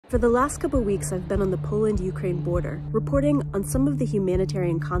For the last couple weeks, I've been on the Poland-Ukraine border, reporting on some of the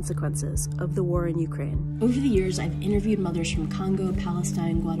humanitarian consequences of the war in Ukraine. Over the years, I've interviewed mothers from Congo,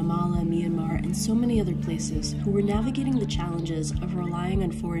 Palestine, Guatemala, Myanmar, and so many other places who were navigating the challenges of relying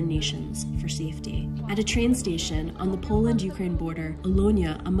on foreign nations for safety. At a train station on the Poland-Ukraine border,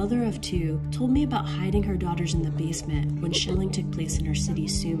 Alonia, a mother of two, told me about hiding her daughters in the basement when shelling took place in her city,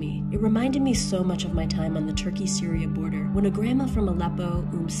 Sumy. It reminded me so much of my time on the Turkey-Syria border, when a grandma from Aleppo,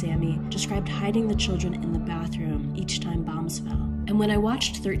 Sammy, described hiding the children in the bathroom each time bombs fell. And when I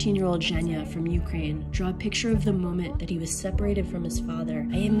watched 13-year-old Zhenya from Ukraine draw a picture of the moment that he was separated from his father,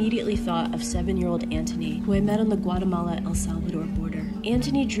 I immediately thought of 7-year-old Anthony, who I met on the Guatemala-El Salvador border.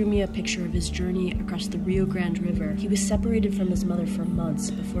 Anthony drew me a picture of his journey across the Rio Grande River. He was separated from his mother for months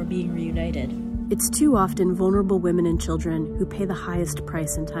before being reunited. It's too often vulnerable women and children who pay the highest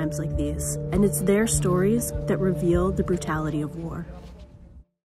price in times like these, and it's their stories that reveal the brutality of war.